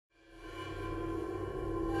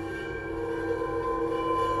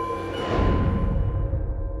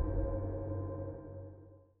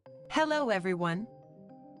Hello everyone!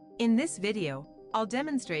 In this video, I'll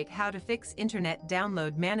demonstrate how to fix Internet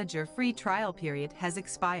Download Manager free trial period has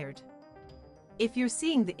expired. If you're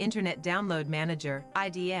seeing the Internet Download Manager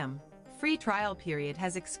 (IDM) free trial period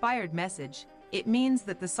has expired message, it means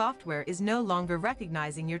that the software is no longer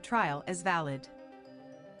recognizing your trial as valid.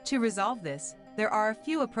 To resolve this, there are a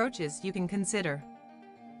few approaches you can consider.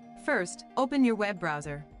 First, open your web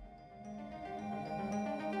browser.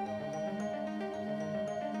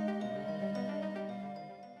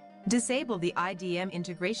 Disable the IDM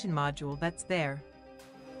integration module that's there.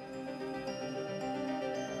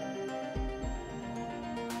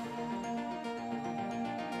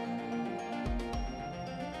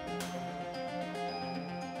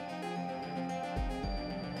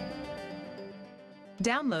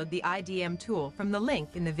 Download the IDM tool from the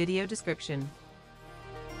link in the video description.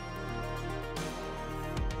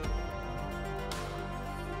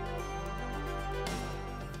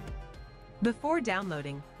 Before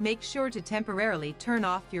downloading, make sure to temporarily turn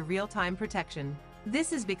off your real-time protection.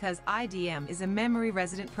 This is because IDM is a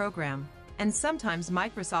memory-resident program, and sometimes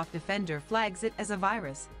Microsoft Defender flags it as a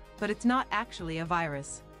virus, but it's not actually a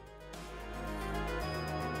virus.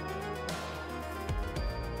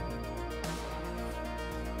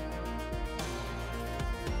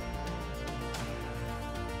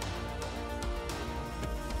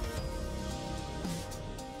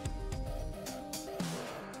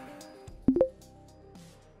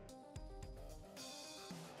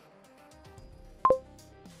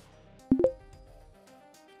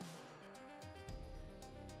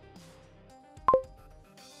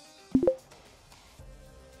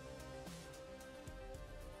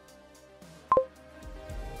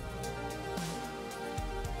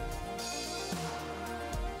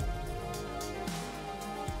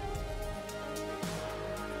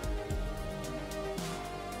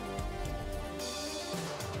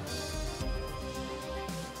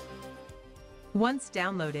 Once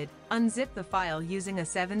downloaded, unzip the file using a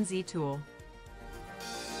 7Z tool.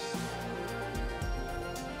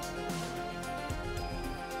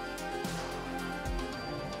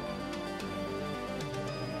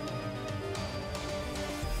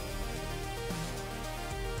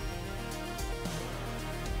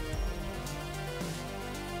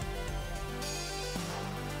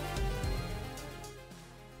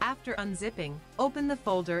 After unzipping, open the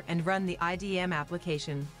folder and run the IDM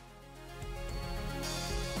application.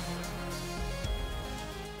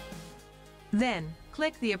 Then,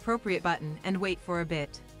 click the appropriate button and wait for a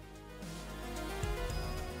bit.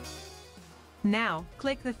 Now,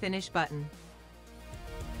 click the Finish button.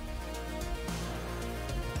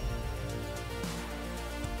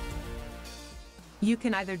 You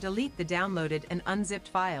can either delete the downloaded and unzipped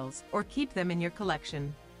files or keep them in your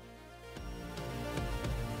collection.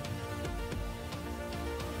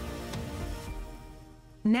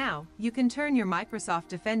 Now, you can turn your Microsoft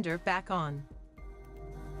Defender back on.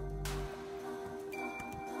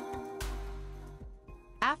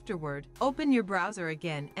 Afterward, open your browser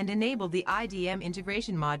again and enable the IDM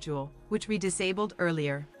integration module, which we disabled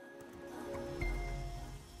earlier.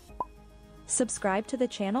 Subscribe to the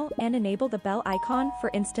channel and enable the bell icon for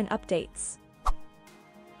instant updates.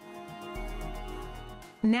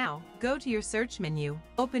 Now, go to your search menu,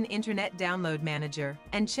 open Internet Download Manager,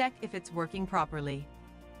 and check if it's working properly.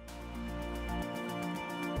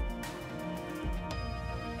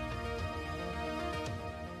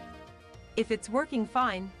 If it's working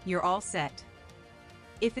fine, you're all set.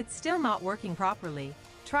 If it's still not working properly,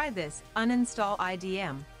 try this: uninstall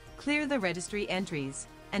IDM, clear the registry entries,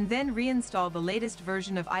 and then reinstall the latest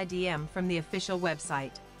version of IDM from the official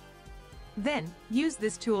website. Then, use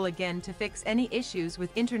this tool again to fix any issues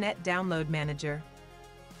with Internet Download Manager.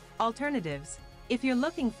 Alternatives: if you're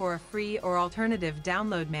looking for a free or alternative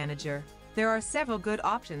download manager, there are several good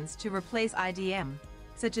options to replace IDM,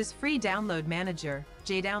 such as Free Download Manager,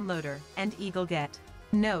 JDownloader, and EagleGet.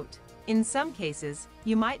 Note: in some cases,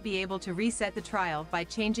 you might be able to reset the trial by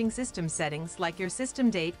changing system settings like your system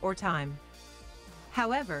date or time.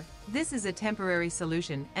 However, this is a temporary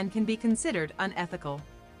solution and can be considered unethical.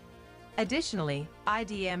 Additionally,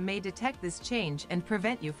 IDM may detect this change and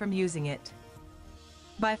prevent you from using it.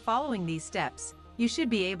 By following these steps, you should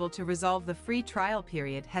be able to resolve the free trial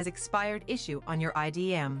period has expired issue on your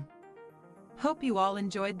IDM. Hope you all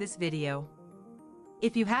enjoyed this video.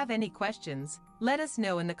 If you have any questions, let us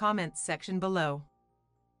know in the comments section below.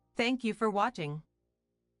 Thank you for watching.